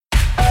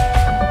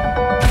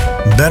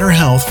better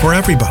health for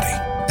everybody,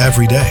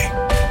 every day.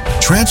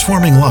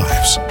 Transforming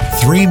lives,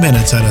 3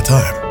 minutes at a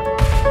time.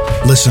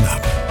 Listen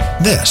up.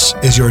 This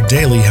is your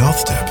daily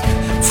health tip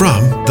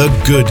from The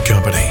Good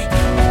Company.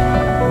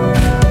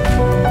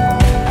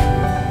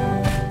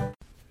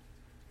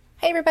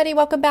 Hey everybody,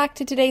 welcome back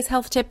to today's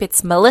health tip.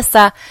 It's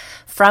Melissa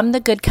from The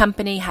Good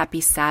Company.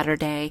 Happy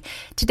Saturday.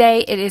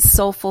 Today it is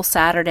Soulful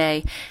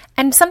Saturday,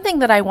 and something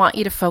that I want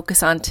you to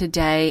focus on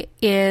today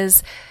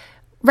is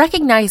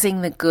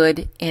recognizing the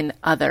good in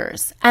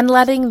others and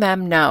letting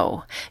them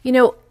know. You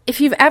know,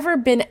 if you've ever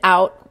been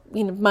out,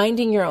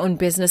 minding your own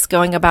business,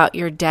 going about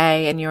your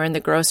day, and you're in the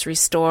grocery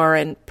store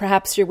and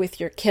perhaps you're with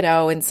your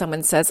kiddo and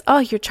someone says, "Oh,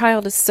 your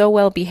child is so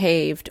well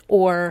behaved,"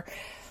 or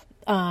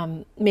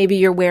maybe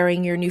you're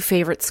wearing your new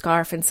favorite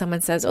scarf and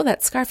someone says, "Oh,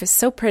 that scarf is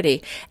so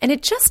pretty." And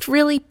it just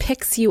really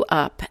picks you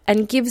up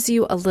and gives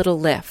you a little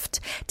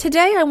lift.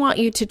 Today, I want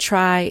you to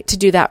try to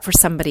do that for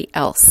somebody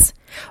else.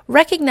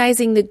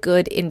 Recognizing the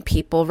good in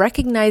people,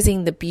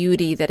 recognizing the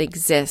beauty that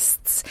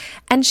exists,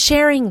 and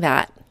sharing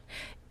that.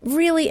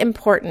 Really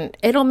important.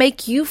 It'll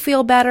make you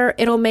feel better.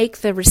 It'll make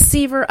the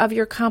receiver of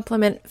your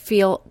compliment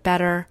feel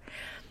better.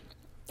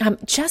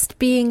 Just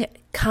being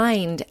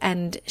kind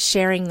and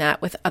sharing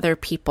that with other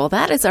people.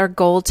 That is our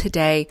goal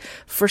today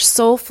for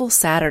Soulful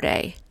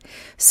Saturday.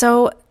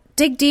 So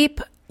dig deep,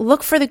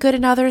 look for the good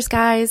in others,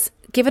 guys.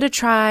 Give it a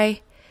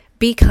try.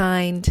 Be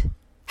kind.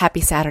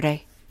 Happy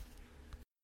Saturday.